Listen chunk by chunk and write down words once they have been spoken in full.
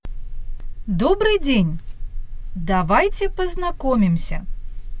Добрый день! Давайте познакомимся.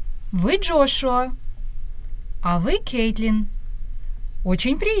 Вы Джошуа, а вы Кейтлин.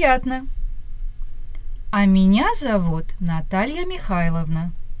 Очень приятно. А меня зовут Наталья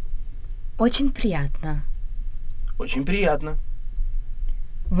Михайловна. Очень приятно. Очень приятно.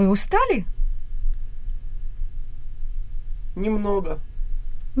 Вы устали? Немного.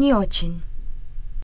 Не очень.